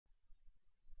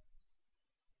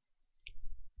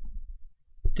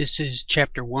This is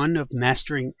Chapter 1 of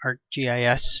Mastering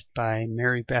ArcGIS by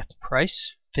Mary Beth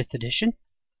Price, 5th edition.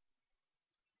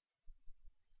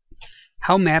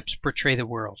 How maps portray the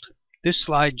world. This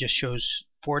slide just shows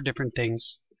 4 different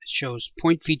things. It shows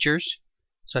point features,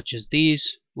 such as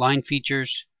these, line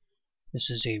features. This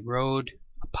is a road,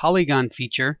 a polygon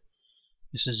feature.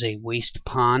 This is a waste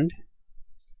pond.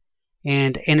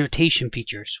 And annotation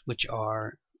features, which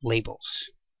are labels.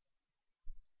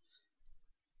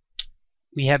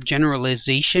 We have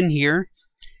generalization here.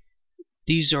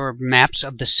 These are maps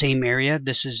of the same area.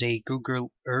 This is a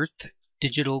Google Earth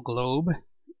digital globe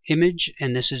image,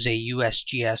 and this is a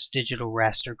USGS digital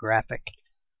raster graphic.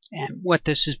 And what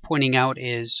this is pointing out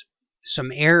is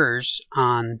some errors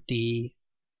on the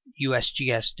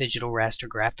USGS digital raster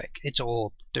graphic. It's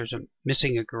old. There's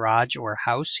missing a garage or a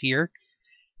house here,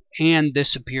 and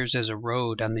this appears as a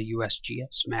road on the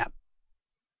USGS map.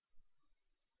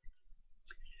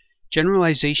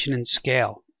 Generalization and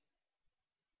scale.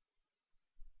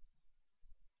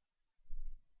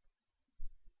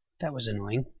 That was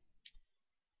annoying.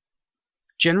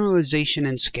 Generalization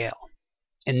and scale.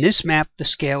 In this map, the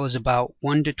scale is about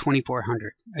 1 to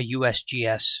 2400, a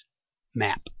USGS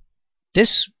map.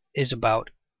 This is about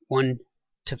 1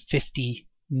 to 50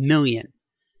 million.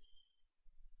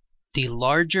 The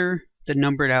larger the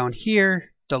number down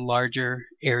here, the larger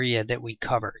area that we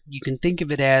cover. You can think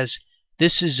of it as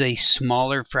this is a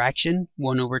smaller fraction,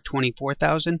 1 over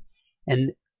 24,000,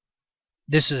 and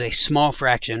this is a small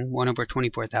fraction, 1 over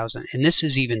 24,000, and this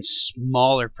is even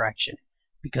smaller fraction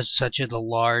because such a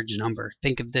large number.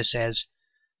 Think of this as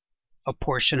a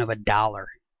portion of $1,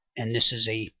 and this is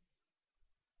a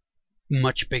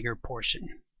much bigger portion.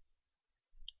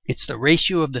 It's the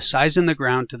ratio of the size on the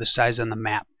ground to the size on the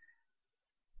map,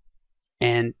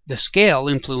 and the scale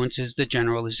influences the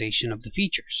generalization of the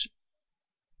features.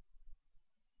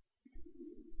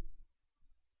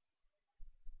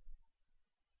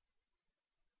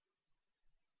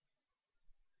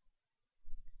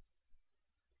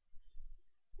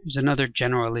 Here's another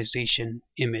generalization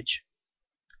image.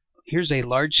 Here's a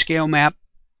large scale map,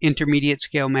 intermediate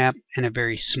scale map, and a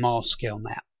very small scale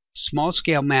map. Small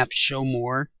scale maps show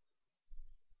more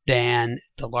than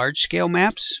the large scale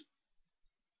maps.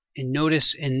 And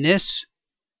notice in this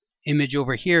image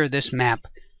over here, this map,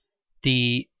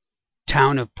 the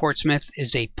town of Portsmouth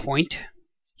is a point.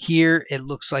 Here it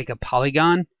looks like a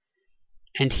polygon,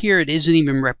 and here it isn't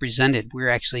even represented. We're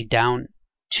actually down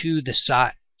to the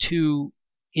side, to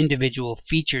individual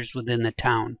features within the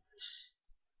town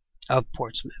of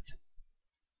Portsmouth.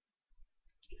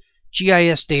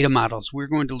 GIS data models. We're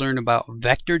going to learn about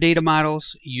vector data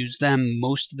models, use them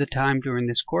most of the time during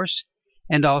this course,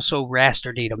 and also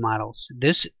raster data models.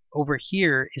 This over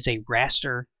here is a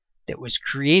raster that was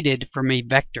created from a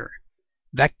vector.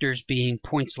 Vectors being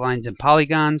points, lines, and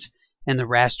polygons, and the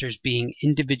rasters being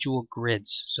individual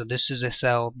grids. So this is a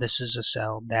cell, this is a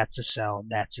cell, that's a cell,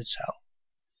 that's a cell.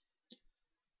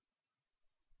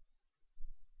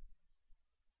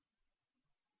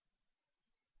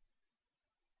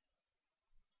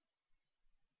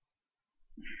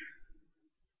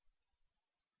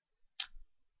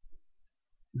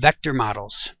 Vector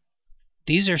models.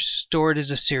 These are stored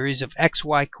as a series of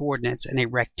XY coordinates in a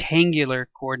rectangular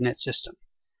coordinate system.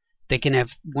 They can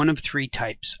have one of 3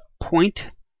 types: a point,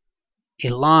 a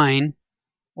line,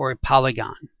 or a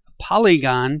polygon. A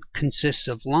polygon consists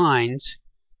of lines,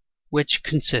 which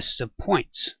consists of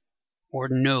points, or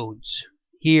nodes.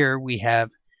 Here we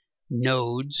have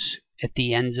nodes at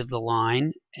the ends of the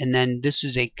line, and then this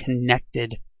is a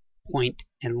connected point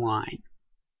and line.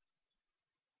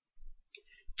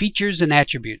 Features and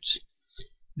attributes.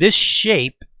 This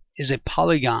shape is a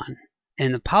polygon,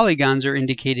 and the polygons are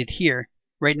indicated here.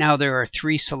 Right now there are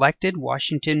 3 selected: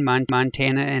 Washington,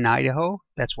 Montana, and Idaho.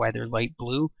 That's why they're light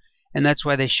blue, and that's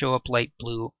why they show up light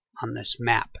blue on this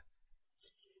map.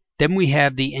 Then we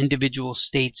have the individual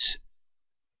states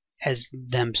as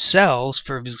themselves.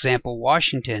 For example,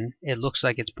 Washington, it looks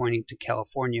like it's pointing to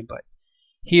California, but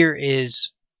here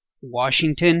is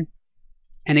Washington,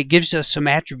 and it gives us some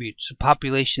attributes: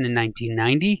 population in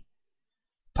 1990,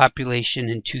 population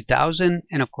in 2000,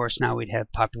 and of course now we'd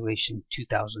have population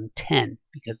 2010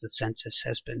 because the census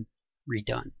has been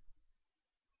redone.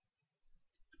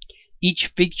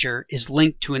 Each feature is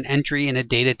linked to an entry in a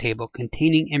data table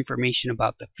containing information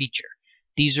about the feature.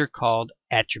 These are called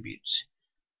attributes.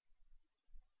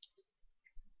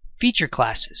 Feature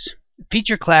classes. A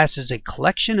feature class is a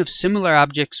collection of similar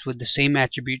objects with the same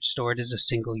attributes stored as a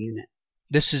single unit.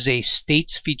 This is a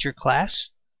states feature class.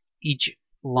 Each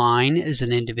line is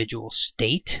an individual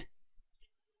state.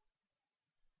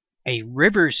 A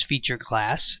rivers feature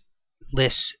class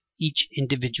lists each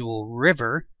individual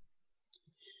river,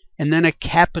 and then a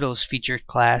capitals feature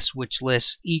class which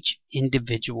lists each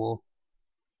individual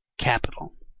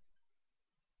capital.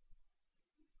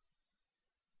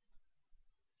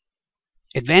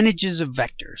 Advantages of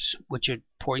vectors, which are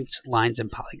points, lines,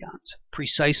 and polygons.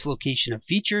 Precise location of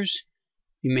features.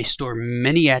 You may store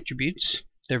many attributes.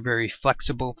 They're very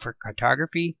flexible for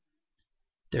cartography.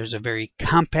 There's a very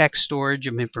compact storage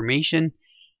of information,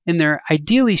 and they're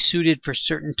ideally suited for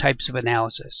certain types of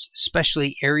analysis,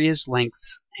 especially areas,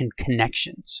 lengths, and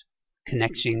connections.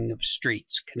 Connecting of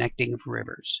streets, connecting of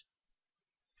rivers.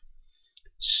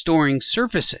 Storing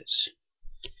surfaces.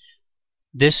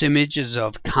 This image is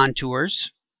of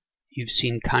contours. You've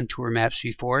seen contour maps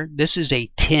before. This is a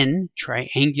TIN,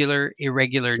 triangular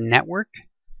irregular network,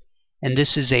 and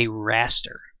this is a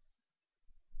raster.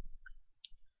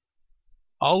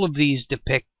 All of these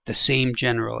depict the same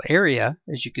general area.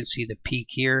 As you can see, the peak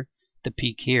here, the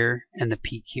peak here, and the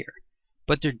peak here.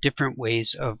 But they're different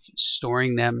ways of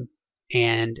storing them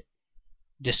and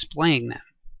displaying them.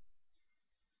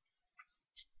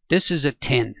 This is a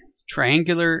TIN,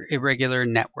 triangular irregular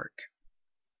network.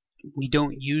 We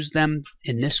don't use them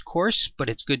in this course, but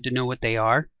it's good to know what they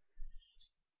are.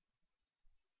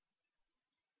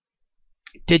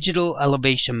 Digital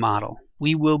elevation model.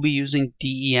 We will be using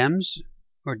DEMs,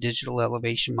 or digital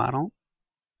elevation model.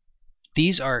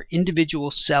 These are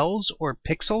individual cells or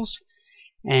pixels,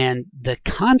 and the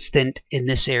constant in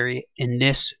this area, in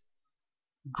this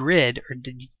grid, or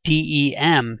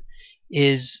DEM,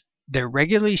 is they're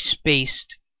regularly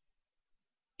spaced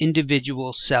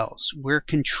individual cells. We're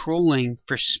controlling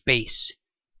for space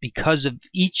because of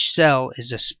each cell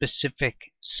is a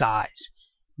specific size.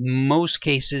 Most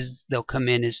cases they'll come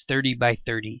in as 30 by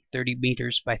 30, 30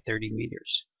 meters by 30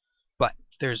 meters. But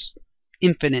there's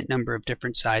infinite number of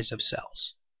different sizes of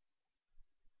cells.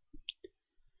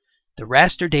 The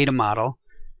raster data model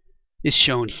is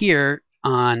shown here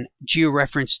on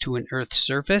georeference to an Earth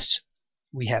surface.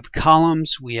 We have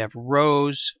columns, we have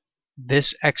rows.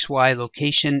 This XY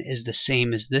location is the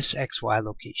same as this XY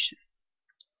location.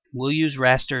 We'll use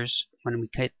rasters when we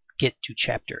get to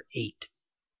Chapter 8.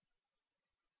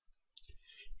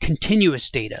 Continuous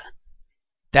data.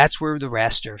 That's where the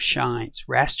raster shines.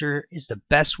 Raster is the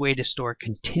best way to store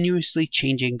continuously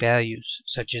changing values,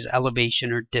 such as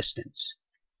elevation or distance.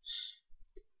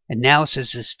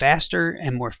 Analysis is faster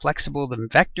and more flexible than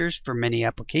vectors for many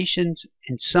applications,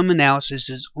 and some analysis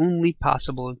is only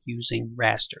possible using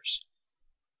rasters.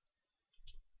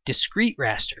 Discrete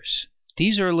rasters.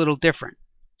 These are a little different.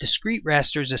 Discrete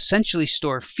rasters essentially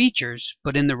store features,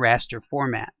 but in the raster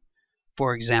format.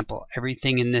 For example,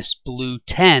 everything in this blue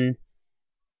 10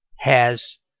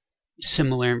 has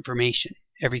similar information.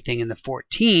 Everything in the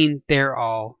 14, they're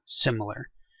all similar.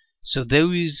 So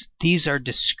these are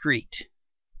discrete.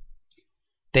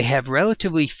 They have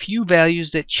relatively few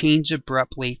values that change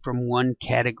abruptly from one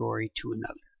category to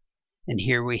another. And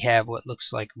here we have what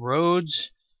looks like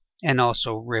roads and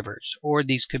also rivers, or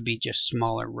these could be just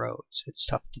smaller roads. It's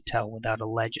tough to tell without a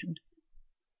legend.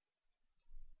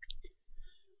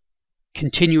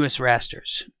 Continuous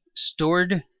rasters.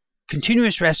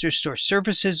 Continuous rasters store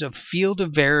surfaces of field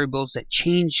of variables that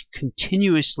change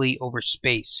continuously over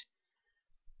space.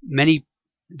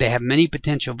 They have many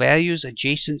potential values.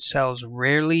 Adjacent cells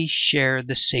rarely share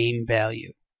the same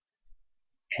value.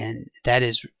 And that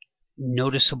is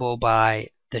noticeable by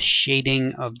the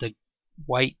shading of the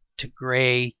white to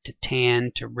gray to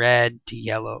tan to red to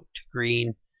yellow to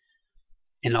green.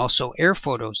 And also air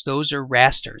photos. Those are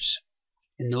rasters.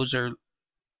 And those are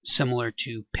similar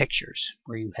to pictures,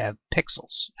 where you have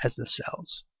pixels as the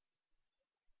cells.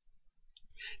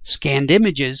 Scanned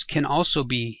images can also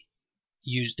be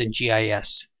used in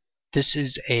GIS. This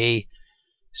is a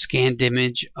scanned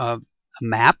image of a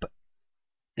map,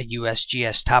 a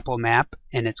USGS topo map,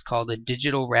 and it's called a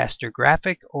digital raster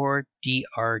graphic, or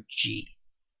DRG.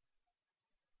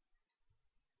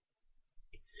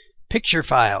 Picture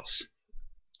files.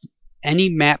 Any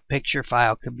map picture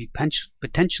file could be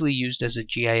potentially used as a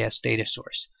GIS data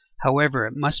source. However,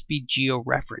 it must be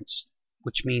georeferenced,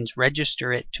 which means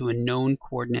register it to a known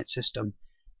coordinate system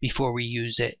before we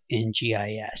use it in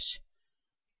GIS.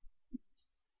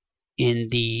 In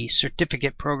the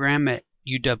certificate program at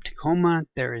UW-Tacoma,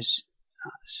 there is a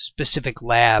specific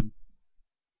lab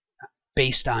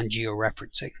based on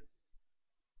georeferencing.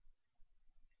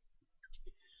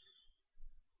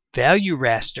 Value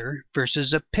raster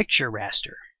versus a picture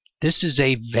raster. This is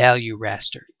a value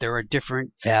raster. There are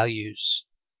different values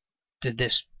to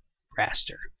this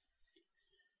raster.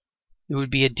 It would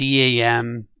be a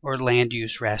DAM or land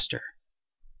use raster.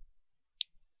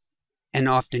 and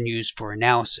often used for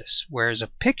analysis, whereas a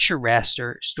picture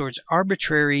raster stores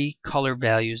arbitrary color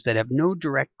values that have no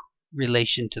direct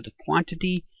relation to the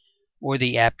quantity or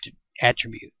the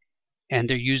attribute, and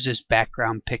they're used as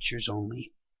background pictures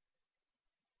only.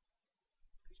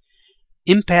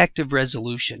 Impact of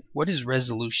resolution. What does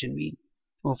resolution mean?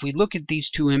 Well, if we look at these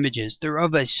two images, they're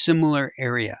of a similar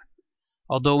area.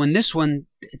 Although in this one,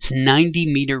 it's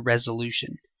 90-meter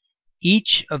resolution.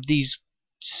 Each of these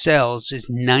cells is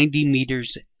 90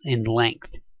 meters in length,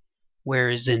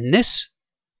 whereas in this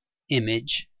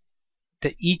image,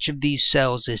 each of these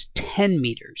cells is 10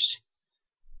 meters.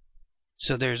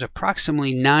 So there's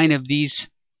approximately 9 of these,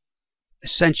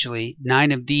 essentially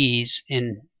 9 of these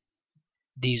in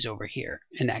these over here.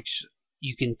 And actually,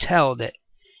 you can tell that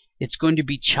it's going to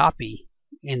be choppy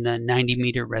in the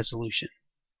 90-meter resolution.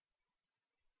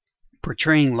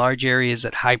 Portraying large areas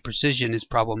at high precision is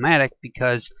problematic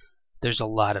because there's a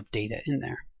lot of data in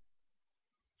there.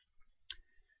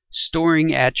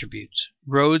 Storing attributes.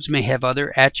 Roads may have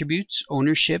other attributes: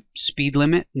 ownership, speed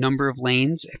limit, number of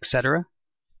lanes, etc.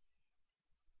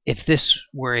 If this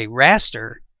were a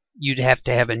raster, you'd have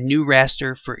to have a new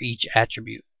raster for each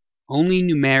attribute. Only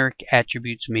numeric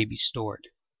attributes may be stored.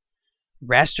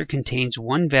 Raster contains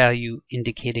one value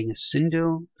indicating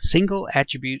a single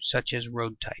attribute such as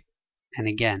road type. And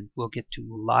again, we'll get to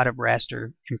a lot of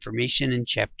raster information in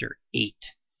Chapter 8.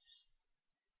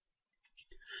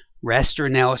 Raster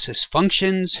analysis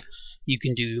functions. You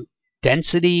can do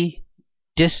density,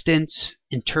 distance,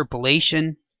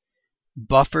 interpolation,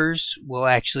 buffers. We'll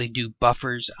actually do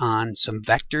buffers on some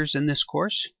vectors in this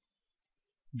course.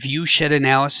 Viewshed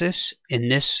analysis. In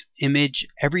this image,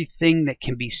 everything that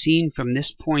can be seen from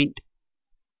this point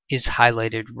is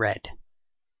highlighted red.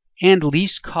 And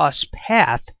least cost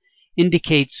path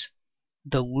indicates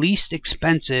the least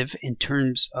expensive in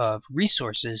terms of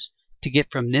resources to get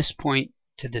from this point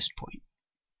to this point.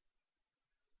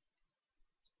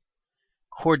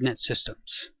 Coordinate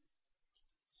systems.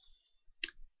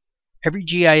 Every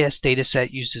GIS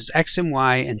dataset uses X and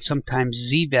Y and sometimes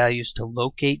Z values to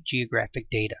locate geographic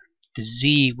data. The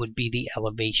Z would be the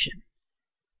elevation.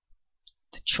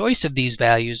 The choice of these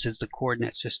values is the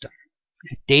coordinate system.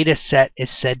 A dataset is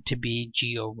said to be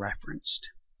georeferenced.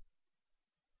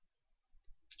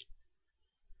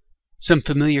 Some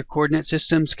familiar coordinate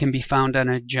systems can be found on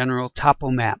a general topo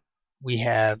map. We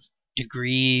have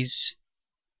degrees,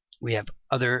 we have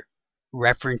other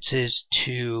references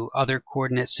to other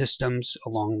coordinate systems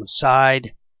along the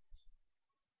side.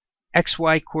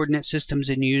 XY coordinate systems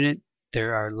in unit,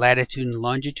 there are latitude and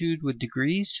longitude with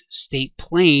degrees. State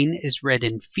plane is read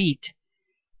in feet,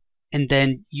 and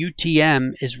then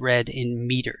UTM is read in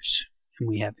meters. And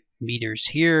we have meters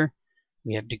here,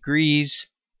 we have degrees,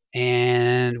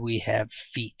 and we have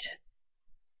feet.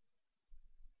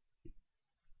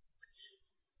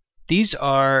 These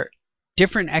are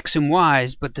different X and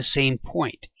Y's, but the same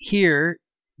point. Here,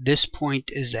 this point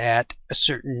is at a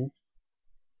certain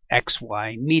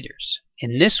XY meters.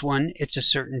 In this one, it's a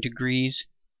certain degrees,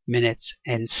 minutes,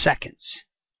 and seconds.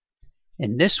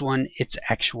 In this one, it's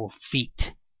actual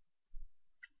feet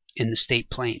in the state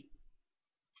plane.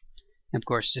 And of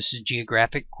course, this is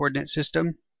geographic coordinate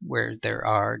system where there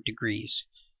are degrees.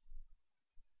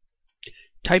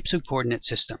 Types of coordinate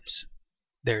systems.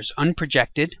 There's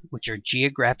unprojected, which are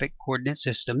geographic coordinate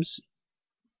systems,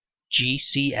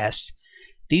 GCS.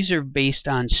 These are based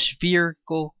on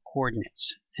spherical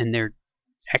coordinates, and their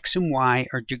X and Y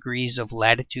are degrees of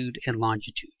latitude and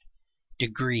longitude.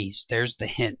 Degrees, there's the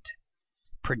hint.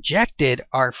 Projected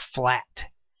are flat,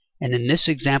 and in this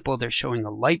example they're showing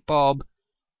a light bulb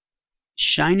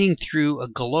shining through a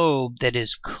globe that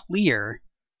is clear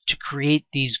to create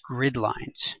these grid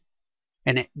lines.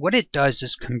 And what it does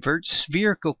is convert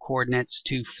spherical coordinates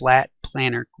to flat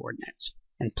planar coordinates.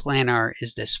 And planar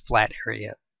is this flat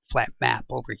area, flat map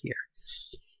over here.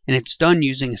 And it's done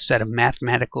using a set of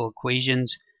mathematical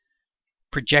equations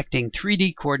projecting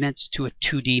 3D coordinates to a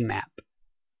 2D map.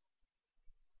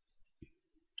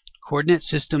 Coordinate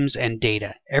systems and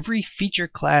data. Every feature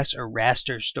class or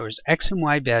raster stores X and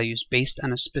Y values based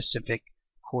on a specific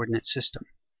coordinate system.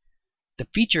 The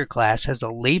feature class has a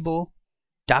label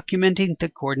documenting the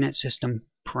coordinate system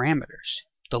parameters.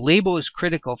 The label is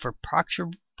critical for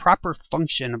proper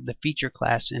function of the feature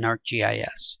class in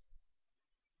ArcGIS.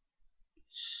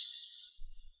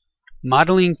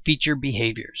 Modeling feature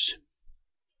behaviors.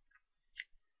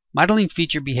 Modeling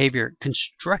feature behavior,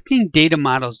 constructing data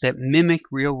models that mimic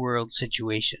real-world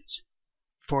situations.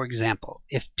 For example,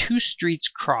 if two streets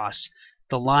cross,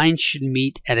 the lines should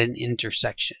meet at an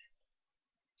intersection,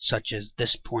 such as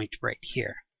this point right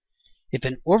here. If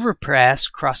an overpass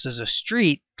crosses a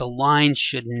street, the lines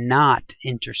should not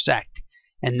intersect,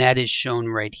 and that is shown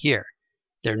right here.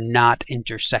 They're not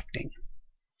intersecting.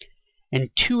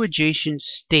 And two adjacent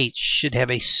states should have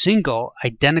a single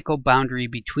identical boundary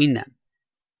between them.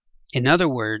 In other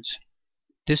words,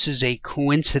 this is a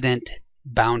coincident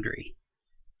boundary.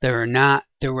 There is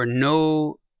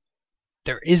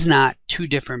not two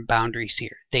different boundaries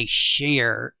here. They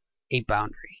share a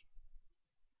boundary.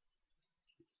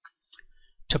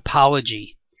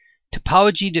 Topology.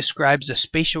 Topology describes the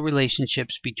spatial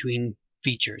relationships between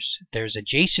features. There's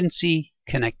adjacency,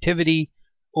 connectivity,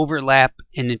 overlap,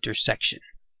 and intersection.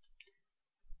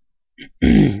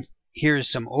 Here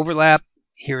is some overlap.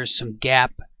 Here is some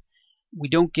gap. We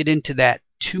don't get into that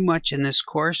too much in this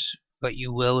course, but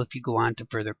you will if you go on to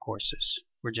further courses.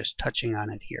 We're just touching on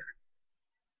it here.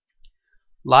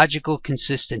 Logical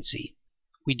consistency.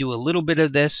 We do a little bit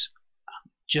of this.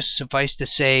 Just suffice to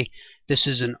say, this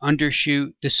is an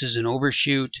undershoot, this is an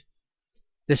overshoot,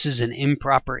 this is an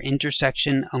improper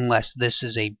intersection unless this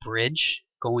is a bridge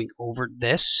going over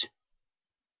this.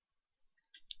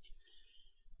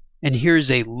 And here's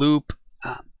a loop.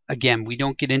 Again, we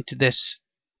don't get into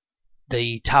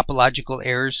the topological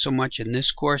errors so much in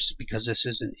this course because this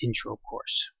is an intro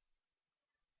course.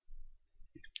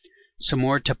 Some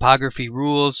more topography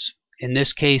rules. In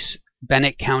this case,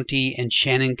 Bennett County and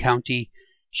Shannon County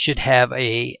should have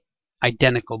a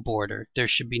identical border. There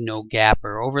should be no gap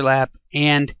or overlap,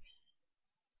 and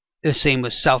the same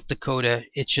with South Dakota.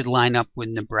 It should line up with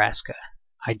Nebraska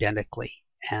identically,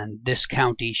 and this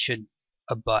county should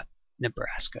abut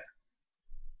Nebraska.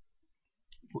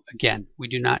 Again, we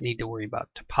do not need to worry about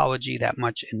topology that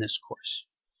much in this course.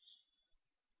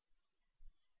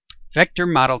 Vector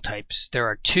model types. There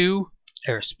are two.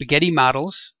 There are spaghetti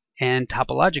models and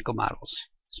topological models.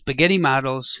 Spaghetti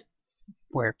models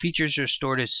where features are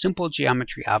stored as simple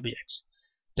geometry objects.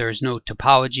 There is no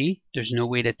topology, there's no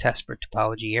way to test for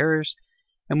topology errors,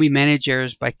 and we manage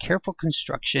errors by careful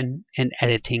construction and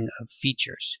editing of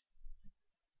features.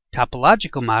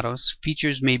 Topological models,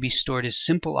 features may be stored as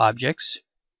simple objects.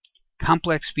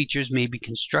 Complex features may be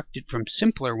constructed from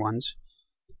simpler ones.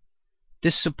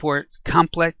 This supports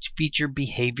complex feature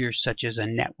behavior such as a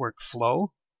network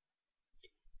flow,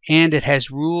 and it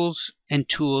has rules and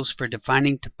tools for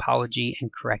defining topology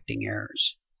and correcting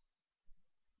errors.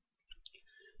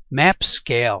 Map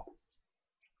scale.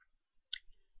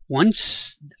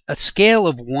 A scale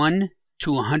of 1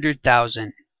 to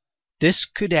 100,000. This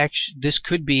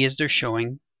could be, as they're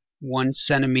showing, 1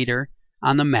 centimeter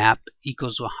on the map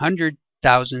equals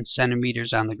 100,000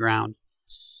 centimeters on the ground.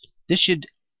 This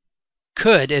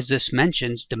could, as this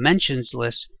mentions,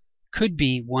 dimensionless, could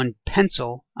be 1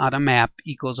 pencil on a map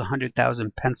equals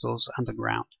 100,000 pencils on the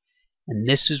ground. And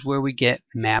this is where we get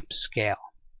map scale.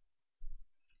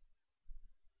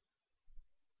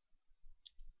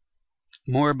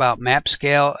 More about map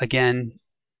scale. Again,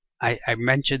 I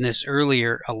mentioned this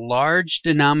earlier. A large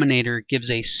denominator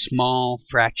gives a small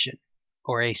fraction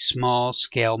or a small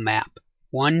scale map.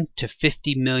 1 to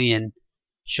 50 million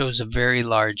shows a very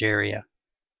large area.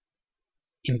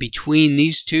 In between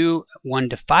these two, 1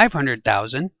 to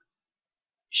 500,000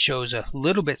 shows a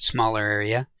little bit smaller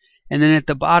area. And then at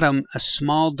the bottom, a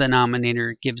small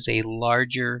denominator gives a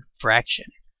larger fraction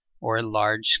or a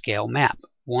large scale map.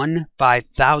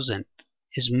 1/5000th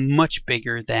is much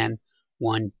bigger than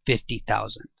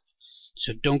 1/50,000th.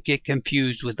 So don't get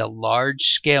confused with a large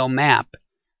scale map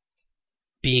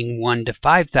being 1 to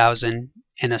 5,000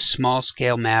 and a small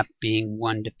scale map being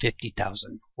 1 to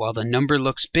 50,000. While the number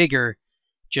looks bigger,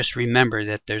 just remember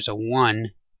that there's a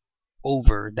 1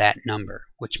 over that number,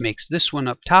 which makes this one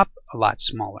up top a lot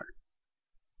smaller.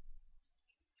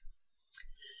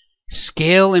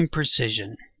 Scale and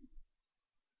precision.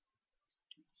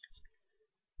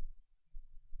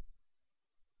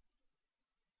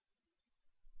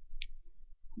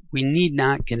 We need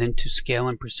not get into scale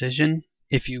and precision.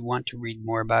 If you want to read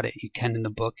more about it, you can in the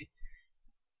book.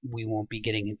 We won't be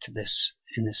getting into this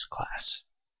in this class.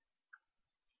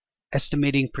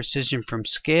 Estimating precision from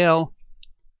scale.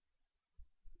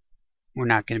 We're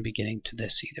not going to be getting to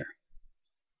this either.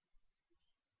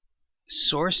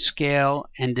 Source scale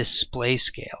and display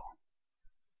scale.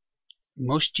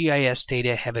 Most GIS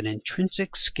data have an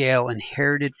intrinsic scale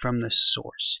inherited from the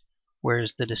source,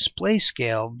 whereas the display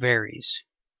scale varies,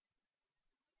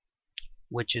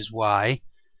 which is why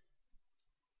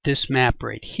this map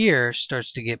right here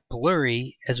starts to get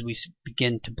blurry as we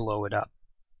begin to blow it up.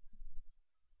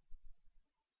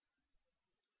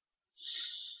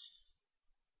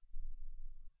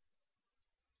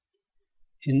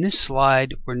 In this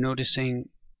slide, we're noticing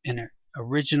an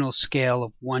original scale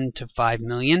of 1 to 5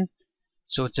 million.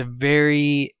 So it's a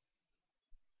very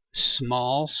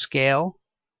small scale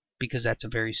because that's a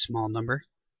very small number.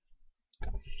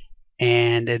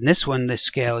 And in this one, the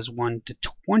scale is 1 to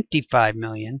 25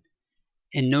 million.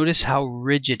 And notice how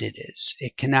rigid it is.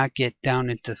 It cannot get down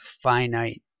into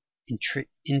finite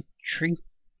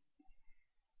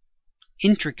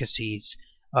intricacies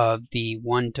of the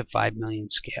 1 to 5 million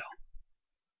scale.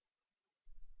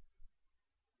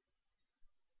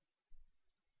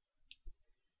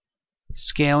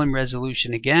 Scale and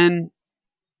resolution again.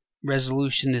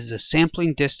 Resolution is the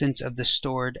sampling distance of the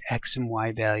stored x and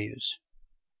y values.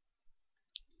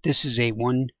 This is a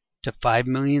 1 to 5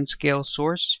 million scale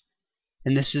source,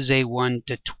 and this is a 1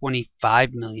 to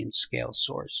 25 million scale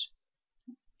source.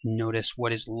 Notice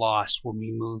what is lost when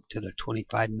we move to the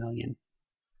 25 million.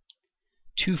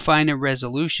 Too fine a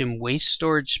resolution wastes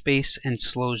storage space and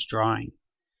slows drawing.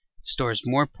 It stores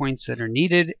more points that are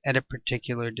needed at a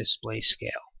particular display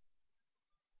scale.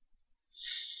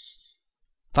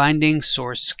 Finding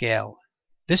source scale.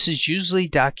 This is usually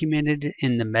documented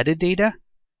in the metadata,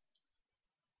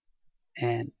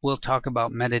 and we'll talk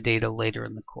about metadata later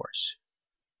in the course.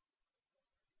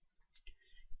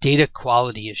 Data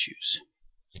quality issues.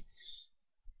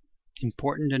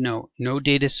 Important to note, no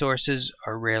data sources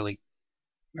are rarely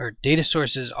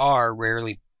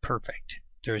perfect.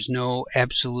 There is no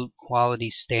absolute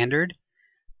quality standard.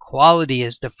 Quality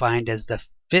is defined as the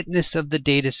fitness of the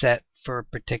data set for a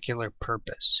particular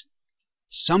purpose.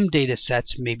 Some data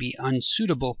sets may be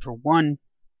unsuitable for one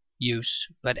use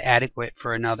but adequate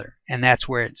for another, and that's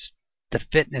where it's the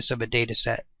fitness of a data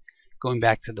set. Going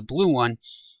back to the blue one,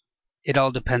 it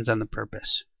all depends on the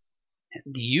purpose.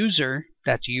 The user,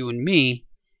 that's you and me,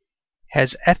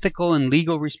 has ethical and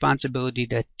legal responsibility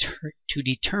to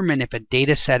determine if a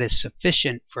data set is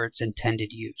sufficient for its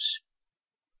intended use.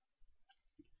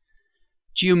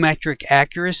 Geometric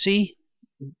accuracy.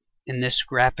 In this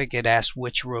graphic, it asks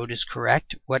which road is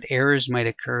correct, what errors might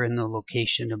occur in the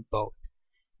location of both.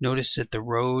 Notice that the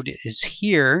road is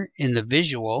here in the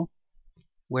visual,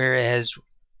 whereas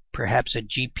perhaps a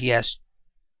GPS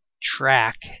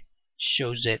track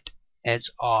shows it as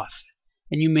off.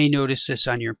 And you may notice this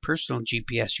on your personal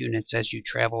GPS units as you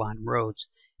travel on roads.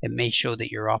 It may show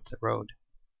that you're off the road.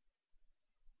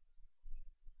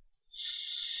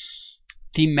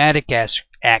 Thematic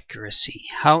accuracy.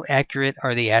 How accurate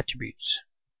are the attributes?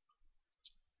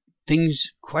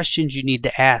 Questions you need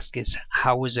to ask is,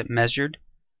 how was it measured?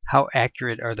 How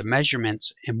accurate are the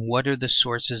measurements? And what are the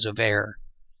sources of error?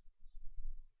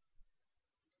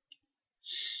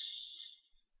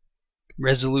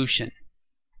 Resolution.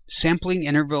 Sampling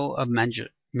interval of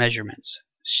measurements.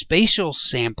 Spatial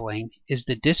sampling is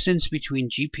the distance between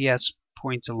GPS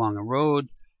points along a road,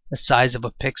 the size of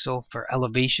a pixel for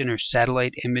elevation or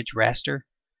satellite image raster.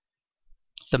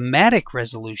 Thematic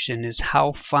resolution is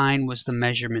how fine was the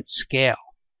measurement scale.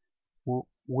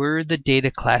 Were the data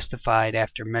classified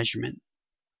after measurement?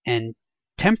 And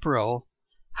temporal,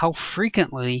 how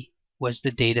frequently was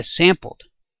the data sampled?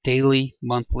 Daily,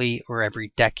 monthly, or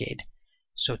every decade?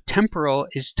 So temporal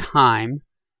is time,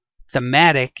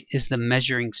 thematic is the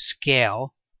measuring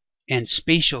scale, and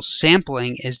spatial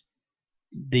sampling is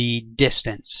the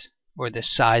distance or the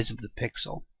size of the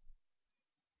pixel.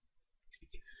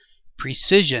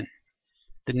 Precision,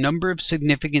 the number of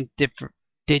significant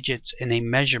digits in a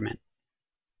measurement.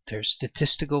 There's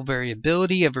statistical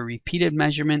variability of a repeated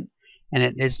measurement, and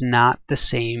it is not the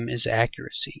same as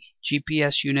accuracy.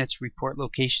 GPS units report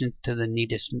locations to the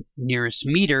nearest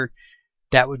meter.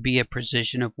 That would be a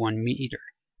precision of 1 meter.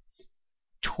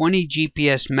 20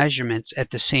 GPS measurements at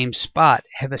the same spot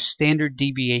have a standard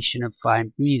deviation of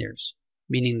 5 meters,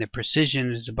 meaning the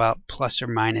precision is about plus or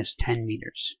minus 10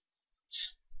 meters.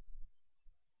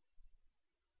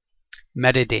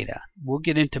 Metadata. We'll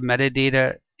get into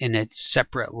metadata in a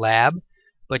separate lab,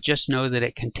 but just know that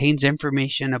it contains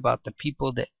information about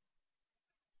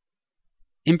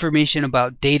information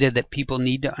about data that people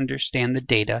need to understand the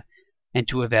data and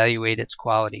to evaluate its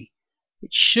quality.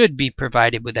 It should be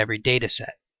provided with every data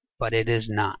set, but it is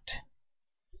not.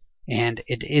 And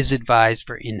it is advised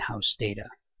for in-house data.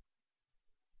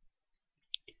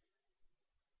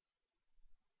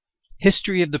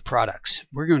 History of the products.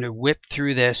 We're going to whip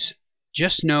through this.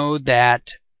 Just know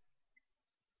that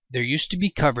there used to be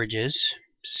coverages,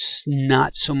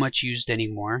 not so much used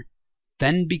anymore.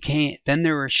 Then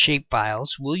there were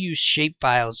shapefiles. We'll use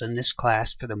shapefiles in this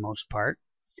class for the most part.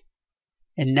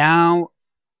 And now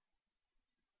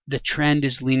the trend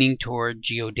is leaning toward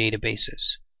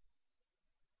geodatabases.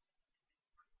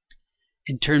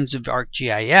 In terms of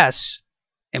ArcGIS,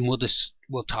 and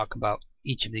we'll talk about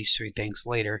each of these three things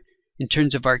later. In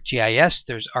terms of ArcGIS,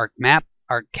 there's ArcMap,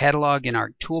 ArcCatalog, and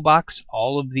ArcToolbox.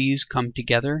 All of these come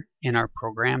together in our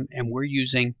program, and we're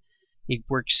using a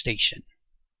workstation.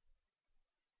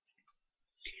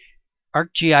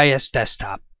 ArcGIS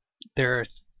Desktop.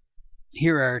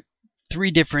 Here are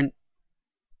three different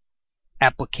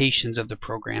applications of the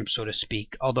program, so to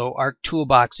speak, although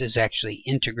ArcToolbox is actually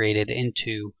integrated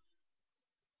into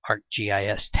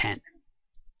ArcGIS 10.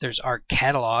 There's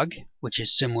ArcCatalog, which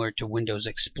is similar to Windows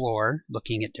Explorer,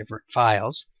 looking at different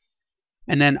files.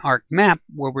 And then ArcMap,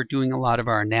 where we're doing a lot of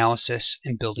our analysis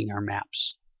and building our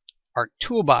maps.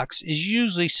 ArcToolbox is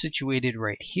usually situated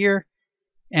right here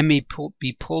and may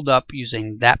be pulled up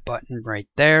using that button right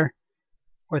there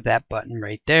or that button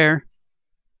right there.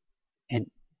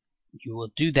 And you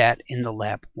will do that in the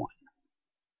Lab 1.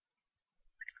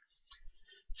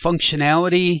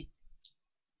 Functionality.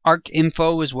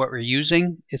 ArcInfo is what we're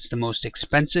using. It's the most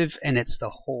expensive, and it's the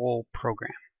whole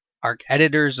program.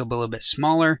 ArcEditor is a little bit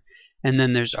smaller, and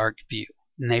then there's ArcView.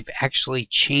 And they've actually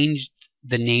changed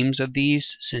the names of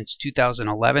these since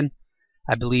 2011.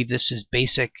 I believe this is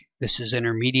basic, this is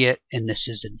intermediate, and this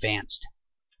is advanced.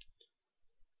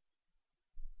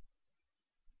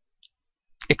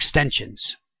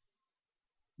 Extensions.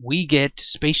 We get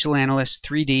Spatial Analyst,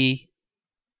 3D,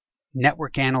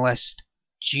 Network Analyst,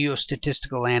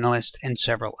 Geostatistical Analyst, and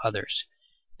several others.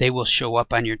 They will show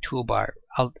up on your toolbar.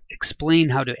 I'll explain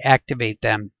how to activate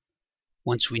them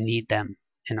once we need them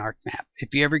in ArcMap.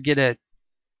 If you ever get a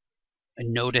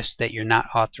notice that you're not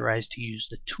authorized to use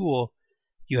the tool,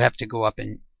 you have to go up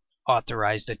and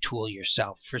authorize the tool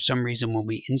yourself. For some reason, when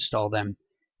we install them,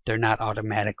 they're not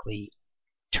automatically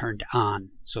turned on,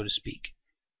 so to speak.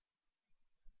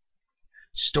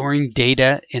 Storing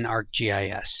data in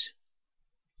ArcGIS.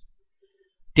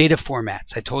 Data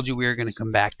formats. I told you we were going to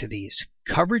come back to these.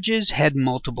 Coverages had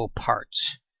multiple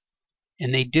parts,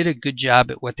 and they did a good job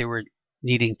at what they were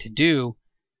needing to do,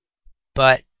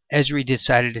 but Esri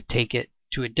decided to take it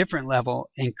to a different level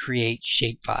and create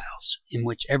shapefiles in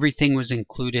which everything was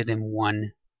included in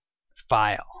one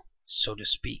file, so to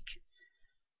speak.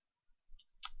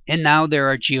 And now there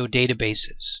are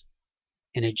geodatabases.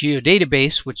 In a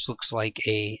geodatabase, which looks like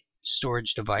a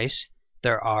storage device,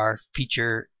 there are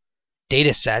feature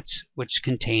data sets which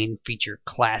contain feature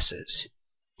classes.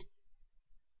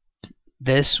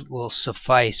 This will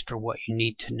suffice for what you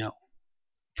need to know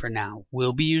for now.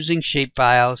 We'll be using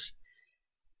shapefiles.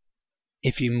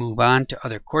 If you move on to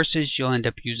other courses, you'll end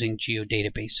up using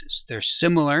geodatabases. They're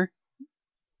similar,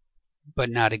 but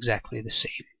not exactly the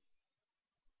same.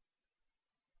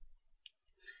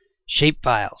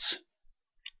 Shapefiles.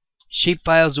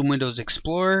 Shapefiles in Windows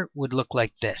Explorer would look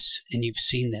like this, and you've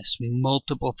seen this.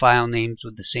 Multiple file names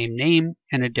with the same name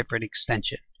and a different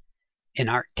extension. In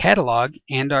ArcCatalog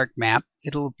and ArcMap,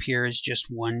 it'll appear as just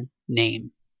one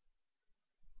name.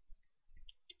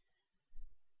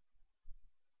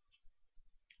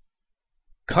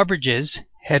 Coverages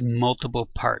had multiple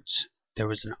parts. There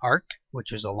was an arc,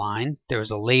 which was a line. There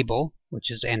was a label,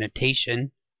 which is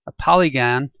annotation, a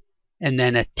polygon, and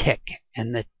then a tick.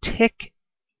 And the tick,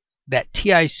 that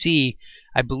TIC,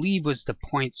 I believe was the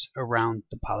points around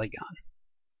the polygon.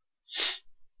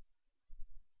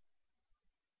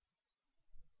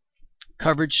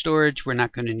 Coverage storage, we're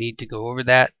not going to need to go over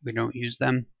that. We don't use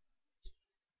them.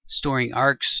 Storing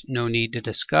arcs, no need to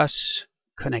discuss.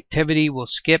 Connectivity, we'll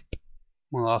skip.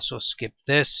 We'll also skip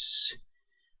this.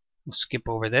 We'll skip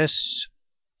over this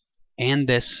and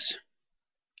this.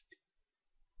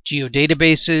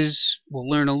 Geodatabases, we'll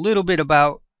learn a little bit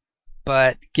about,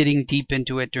 but getting deep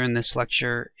into it during this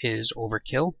lecture is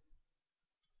overkill.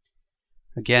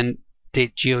 Again,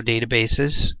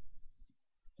 geodatabases.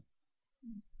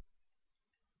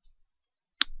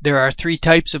 There are three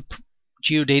types of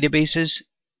geodatabases.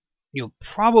 You'll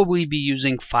probably be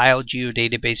using file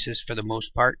geodatabases for the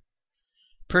most part.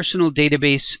 Personal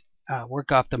database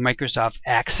work off the Microsoft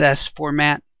Access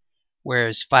format,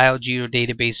 whereas file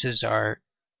geodatabases are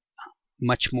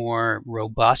much more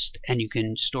robust and you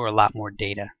can store a lot more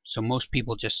data. So most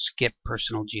people just skip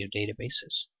personal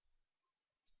geodatabases.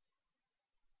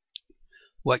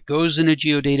 What goes in a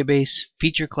geodatabase?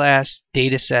 Feature class,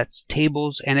 data sets,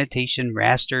 tables, annotation,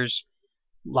 rasters.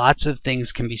 Lots of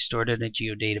things can be stored in a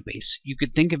geodatabase. You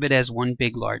could think of it as one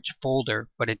big large folder,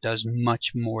 but it does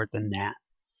much more than that.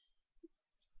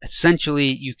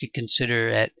 Essentially, you could consider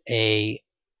it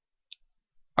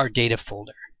our data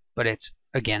folder, but it's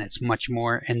much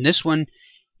more. And this one,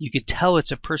 you could tell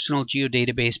it's a personal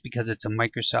geodatabase because it's a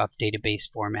Microsoft database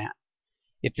format.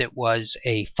 If it was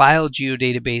a file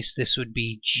geodatabase, this would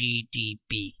be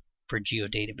GDB for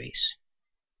geodatabase.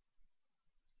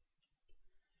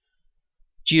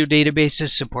 geodatabases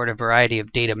support a variety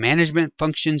of data management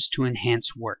functions to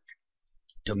enhance work.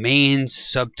 Domains,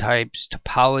 subtypes,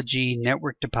 topology,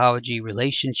 network topology,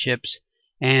 relationships,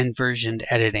 and version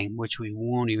editing, which we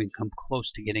won't even come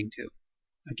close to getting to,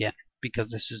 again,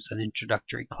 because this is an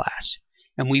introductory class.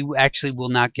 And we actually will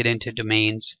not get into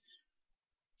domains,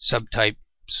 subtypes,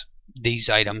 these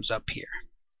items up here.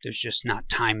 There's just not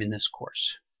time in this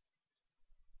course.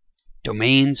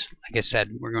 Domains, like I said,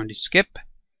 we're going to skip.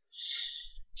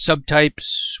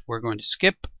 Subtypes, we're going to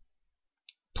skip.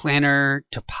 Planner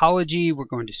topology, we're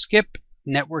going to skip.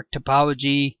 Network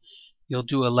topology, you'll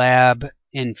do a lab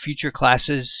in future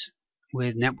classes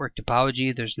with network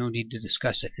topology. There's no need to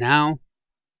discuss it now.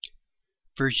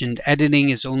 Version editing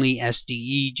is only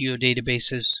SDE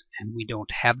geodatabases, and we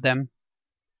don't have them.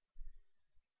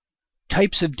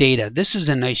 Types of data. This is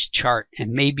a nice chart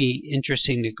and may be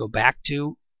interesting to go back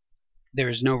to. There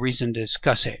is no reason to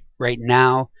discuss it right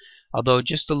now, although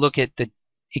just to look at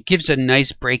it gives a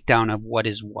nice breakdown of what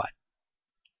is what.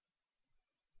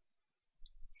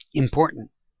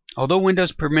 Important. Although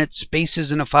Windows permits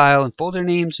spaces in a file and folder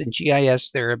names, in GIS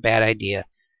they're a bad idea.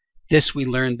 This we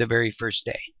learned the very first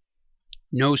day.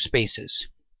 No spaces.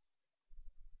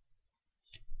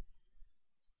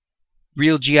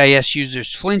 Real GIS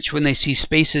users flinch when they see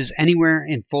spaces anywhere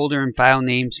in folder and file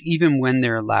names, even when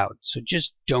they're allowed. So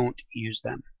just don't use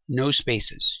them. No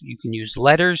spaces. You can use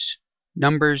letters,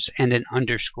 numbers, and an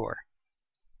underscore.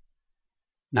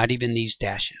 Not even these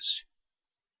dashes.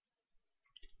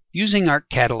 Using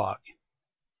ArcCatalog.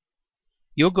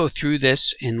 You'll go through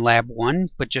this in Lab 1,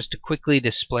 but just to quickly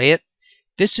display it,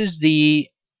 this is the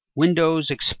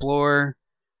Windows Explorer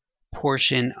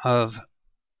portion of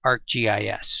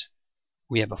ArcGIS.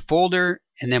 We have a folder,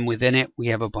 and then within it we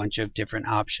have a bunch of different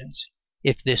options.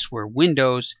 If this were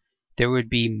Windows, there would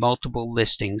be multiple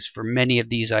listings for many of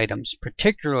these items,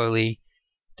 particularly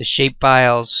the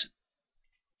shapefiles,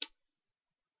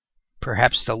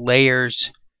 perhaps the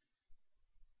layers.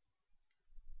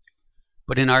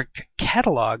 But in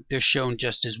ArcCatalog, they're shown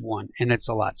just as one, and it's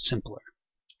a lot simpler.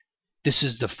 This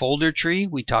is the folder tree.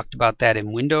 We talked about that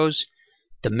in Windows.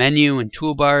 The menu and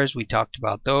toolbars, we talked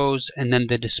about those. And then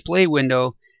the display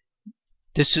window,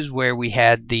 this is where we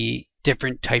had the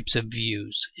different types of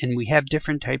views. And we have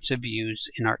different types of views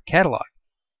in ArcCatalog.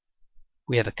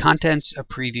 We have a contents, a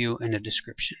preview, and a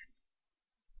description.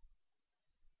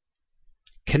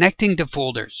 Connecting to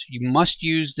folders. You must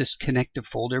use this Connect to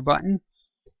Folder button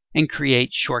and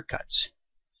create shortcuts.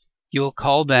 You'll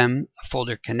call them a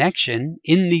folder connection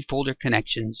in the folder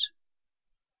connections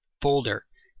folder.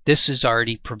 This is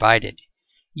already provided.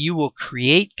 You will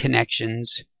create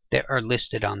connections that are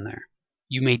listed on there.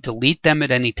 You may delete them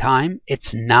at any time.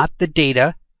 It's not the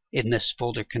data in this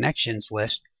folder connections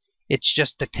list. It's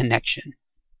just the connection.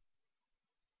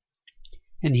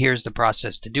 And here's the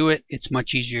process to do it. It's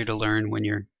much easier to learn when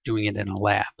you're doing it in a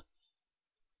lab.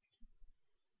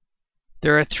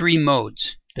 There are 3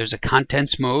 modes. There's a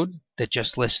contents mode that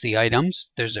just lists the items.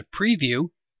 There's a preview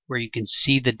where you can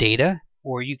see the data,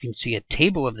 or you can see a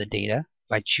table of the data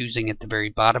by choosing at the very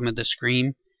bottom of the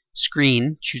screen,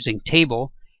 choosing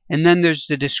table. And then there's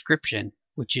the description,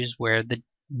 which is where the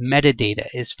metadata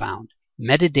is found.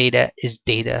 Metadata is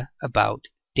data about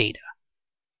data.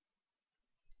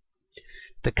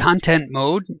 The content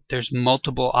mode, there's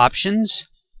multiple options.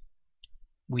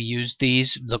 We use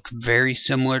these, look very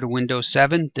similar to Windows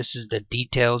 7. This is the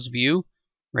details view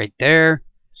right there.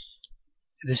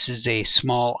 This is a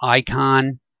small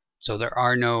icon, so there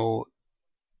are no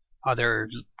other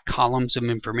columns of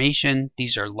information.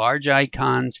 These are large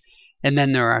icons, and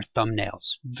then there are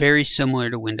thumbnails. Very similar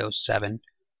to Windows 7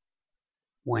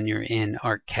 when you're in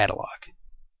ArcCatalog.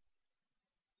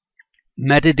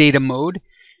 Metadata mode.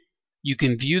 You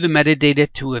can view the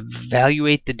metadata to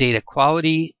evaluate the data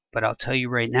quality, but I'll tell you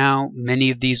right now,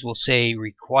 many of these will say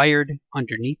required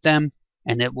underneath them,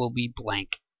 and it will be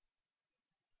blank.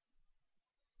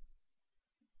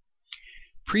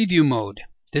 Preview mode.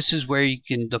 This is where you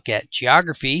can look at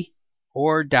geography,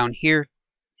 or down here,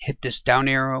 hit this down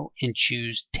arrow and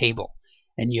choose table,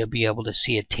 and you'll be able to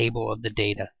see a table of the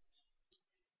data.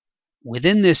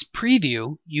 Within this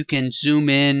preview, you can zoom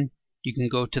in, you can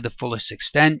go to the fullest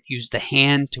extent, use the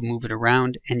hand to move it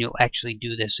around, and you'll actually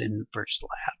do this in the first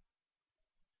lab.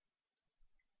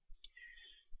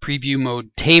 Preview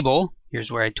mode table.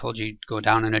 Here's where I told you to go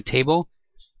down in a table.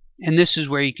 And this is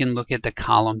where you can look at the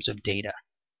columns of data.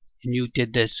 And you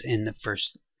did this in the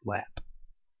first lab.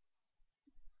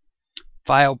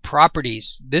 File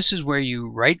properties. This is where you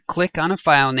right-click on a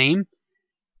file name,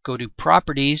 go to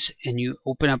Properties, and you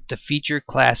open up the Feature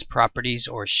Class Properties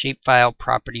or Shapefile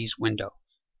Properties window.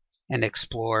 and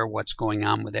explore what's going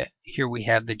on with it. Here we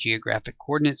have the geographic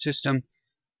coordinate system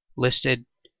listed.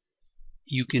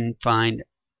 You can find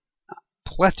a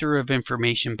plethora of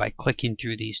information by clicking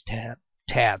through these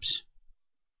tabs.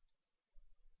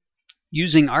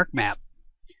 Using ArcMap.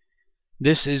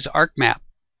 This is ArcMap.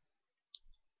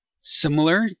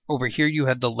 Similar, over here you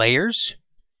have the layers.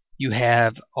 You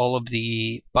have all of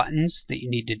the buttons that you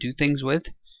need to do things with.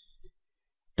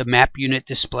 The map unit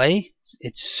display,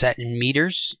 it's set in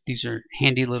meters. These are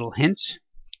handy little hints.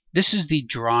 This is the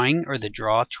drawing or the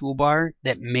draw toolbar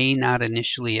that may not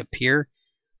initially appear.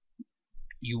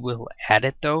 You will add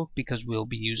it though, because we'll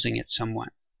be using it somewhat.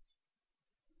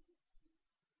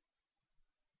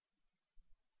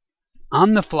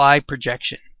 On the fly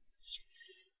projection.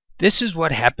 This is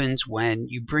what happens when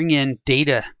you bring in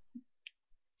data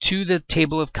to the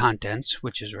table of contents,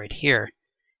 which is right here,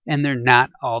 and they're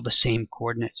not all the same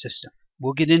coordinate system.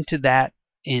 We'll get into that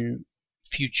in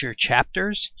future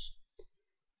chapters.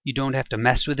 You don't have to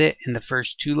mess with it in the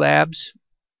first 2 labs.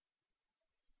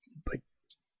 But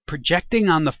projecting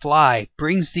on the fly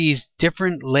brings these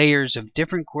different layers of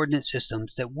different coordinate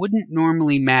systems that wouldn't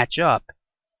normally match up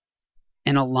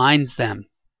and aligns them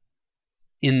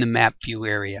in the map view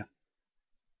area.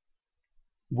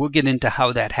 We'll get into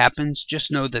how that happens. Just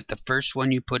know that the first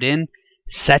one you put in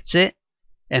sets it,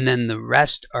 and then the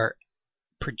rest are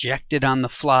projected on the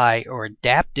fly or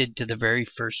adapted to the very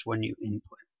first one you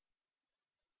input.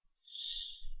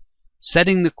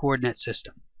 Setting the coordinate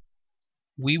system.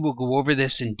 We will go over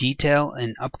this in detail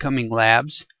in upcoming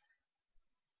labs,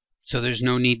 so there's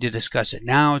no need to discuss it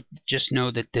now. Just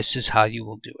know that this is how you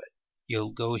will do it.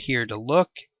 You'll go here to look,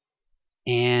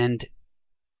 and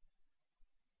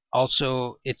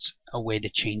also it's a way to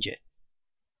change it.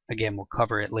 Again, we'll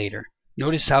cover it later.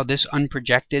 Notice how this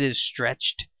unprojected is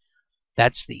stretched.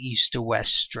 That's the east to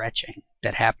west stretching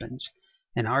that happens.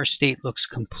 And our state looks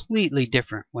completely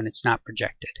different when it's not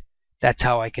projected. That's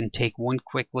how I can take one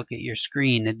quick look at your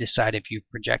screen and decide if you've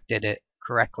projected it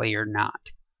correctly or not,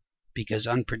 because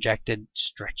unprojected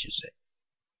stretches it.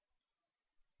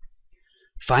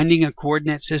 Finding a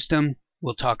coordinate system,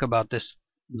 we'll talk about this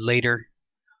later.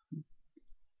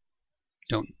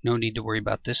 No need to worry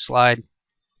about this slide.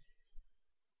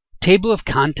 Table of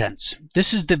contents.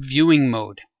 This is the viewing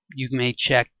mode. You may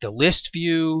check the list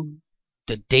view,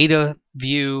 the data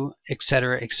view,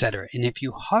 etc., etc. And if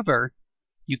you hover,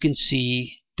 you can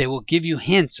see they will give you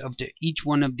hints of each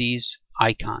one of these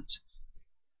icons.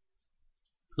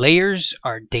 Layers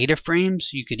are data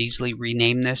frames. You could easily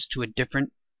rename this to a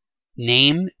different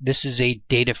name. This is a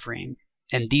data frame,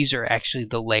 and these are actually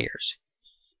the layers.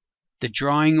 The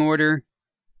drawing order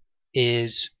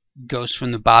goes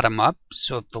from the bottom up.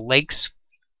 So if the lakes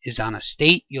is on a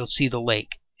state, you'll see the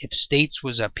lake. If states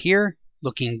was up here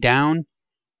looking down,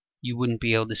 you wouldn't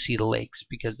be able to see the lakes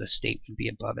because the state would be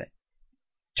above it.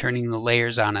 Turning the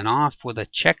layers on and off with a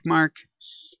check mark.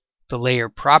 The layer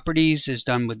properties is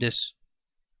done with this.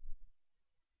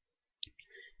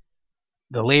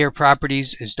 The layer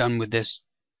properties is done with this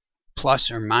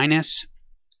plus or minus.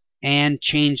 And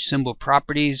change symbol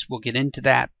properties, we'll get into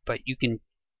that, but you can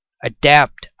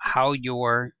adapt how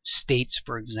your states,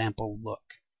 for example, look.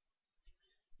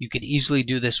 You could easily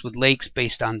do this with lakes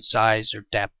based on size or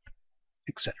depth,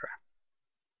 etc.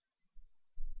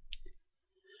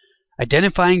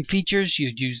 Identifying features,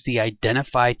 you'd use the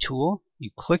Identify tool.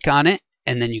 You click on it,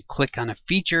 and then you click on a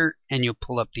feature, and you'll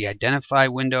pull up the Identify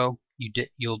window.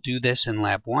 You'll do this in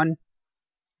Lab 1.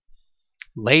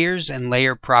 Layers and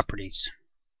layer properties.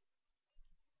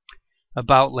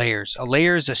 About layers. A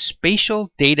layer is a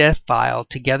spatial data file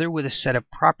together with a set of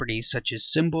properties such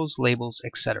as symbols, labels,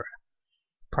 etc.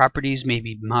 Properties may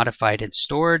be modified and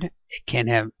stored. It can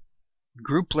have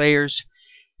group layers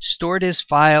stored as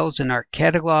files in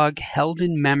ArcCatalog, held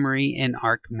in memory in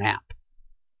ArcMap.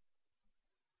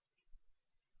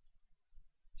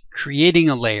 Creating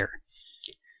a layer.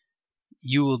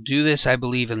 You will do this, I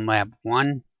believe, in Lab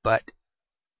 1, but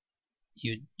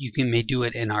you may do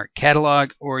it in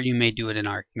ArcCatalog, or you may do it in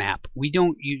ArcMap. We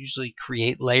don't usually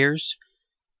create layers,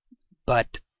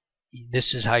 but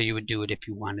this is how you would do it if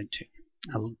you wanted to.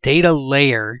 A data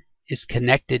layer is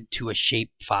connected to a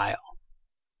shape file.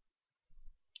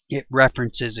 It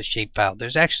references a shape file.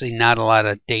 There's actually not a lot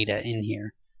of data in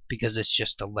here because it's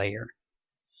just a layer.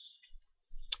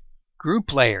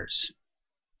 Group layers.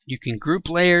 You can group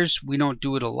layers. We don't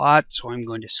do it a lot, so I'm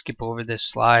going to skip over this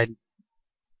slide.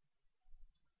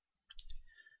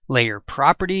 Layer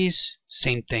properties,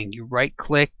 same thing. You right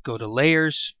click, go to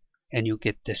layers, and you'll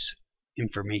get this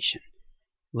information.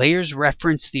 Layers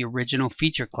reference the original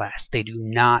feature class. They do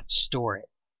not store it.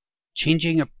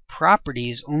 Changing a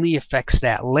properties only affects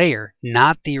that layer,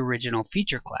 not the original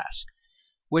feature class,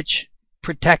 which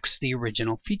protects the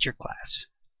original feature class.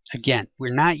 Again,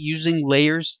 we're not using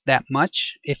layers that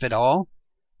much, if at all,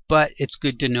 but it's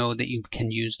good to know that you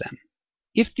can use them.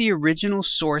 If the original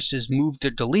source is moved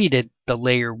or deleted, the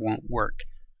layer won't work,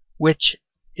 which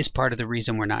is part of the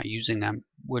reason we're not using them.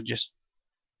 We're just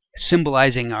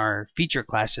symbolizing our feature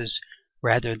classes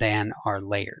rather than our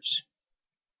layers.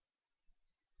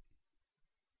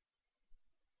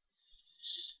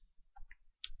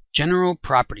 General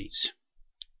properties.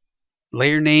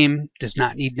 Layer name does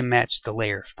not need to match the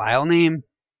layer file name.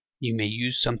 You may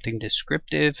use something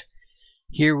descriptive.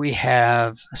 Here we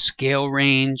have a scale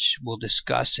range. We'll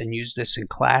discuss and use this in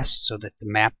class so that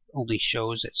the map only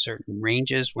shows at certain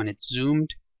ranges when it's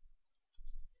zoomed.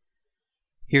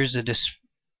 Here's the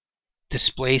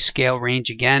display scale range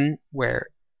again, where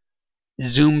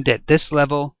zoomed at this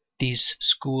level, these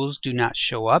schools do not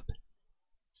show up.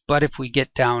 But if we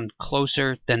get down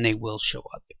closer, then they will show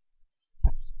up.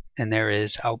 And there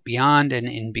is out beyond and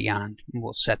in beyond. And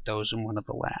we'll set those in one of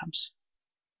the labs.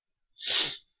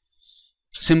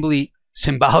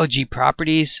 Symbology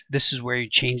properties. This is where you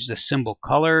change the symbol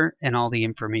color and all the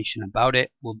information about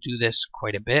it. We'll do this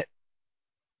quite a bit.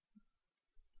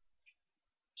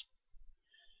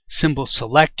 Symbol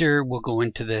selector. We'll go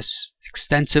into this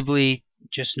extensively.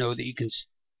 Just know that you can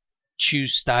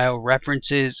choose style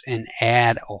references and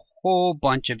add a whole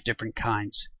bunch of different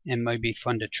kinds. It might be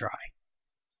fun to try.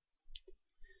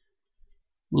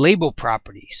 Label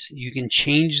properties. You can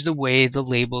change the way the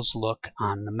labels look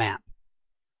on the map.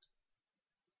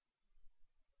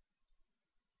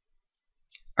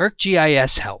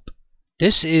 ArcGIS help.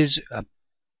 This is a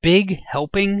big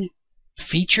helping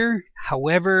feature.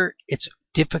 However, it's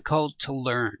difficult to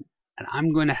learn. And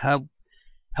I'm going to help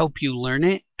you learn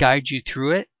it, guide you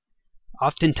through it.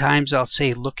 Oftentimes I'll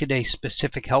say look at a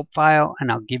specific help file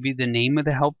and I'll give you the name of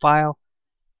the help file.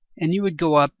 And you would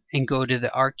go up and go to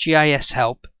the ArcGIS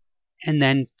help and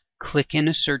then click in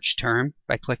a search term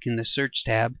by clicking the search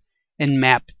tab and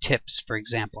map tips, for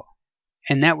example.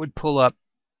 And that would pull up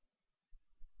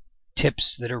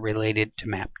tips that are related to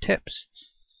map tips.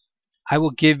 I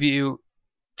will give you,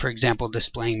 for example,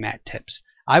 displaying map tips.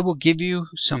 I will give you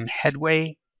some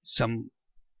headway, some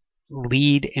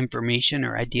lead information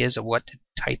or ideas of what to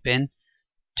type in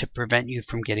to prevent you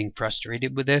from getting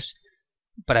frustrated with this.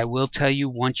 But I will tell you,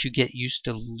 once you get used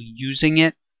to using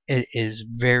it, it's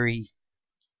very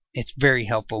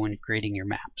helpful in creating your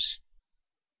maps.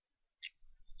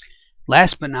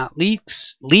 Last but not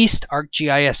least,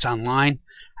 ArcGIS Online.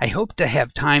 I hope to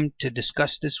have time to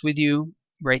discuss this with you.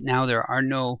 Right now there are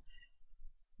no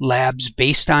labs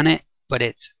based on it, but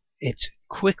it's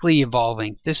quickly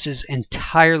evolving. This is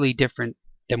entirely different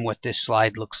than what this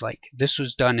slide looks like. This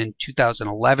was done in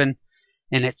 2011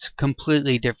 and it's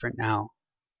completely different now.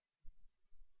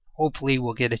 Hopefully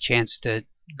we'll get a chance to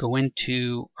go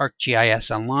into ArcGIS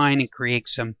Online and create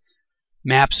some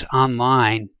maps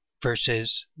online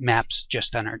versus maps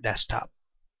just on our desktop.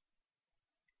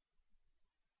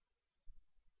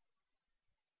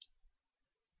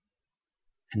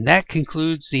 And that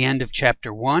concludes the end of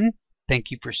Chapter 1.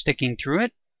 Thank you for sticking through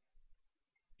it.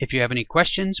 If you have any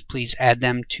questions, please add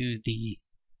them to the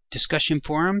discussion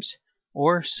forums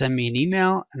or send me an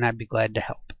email and I'd be glad to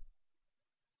help.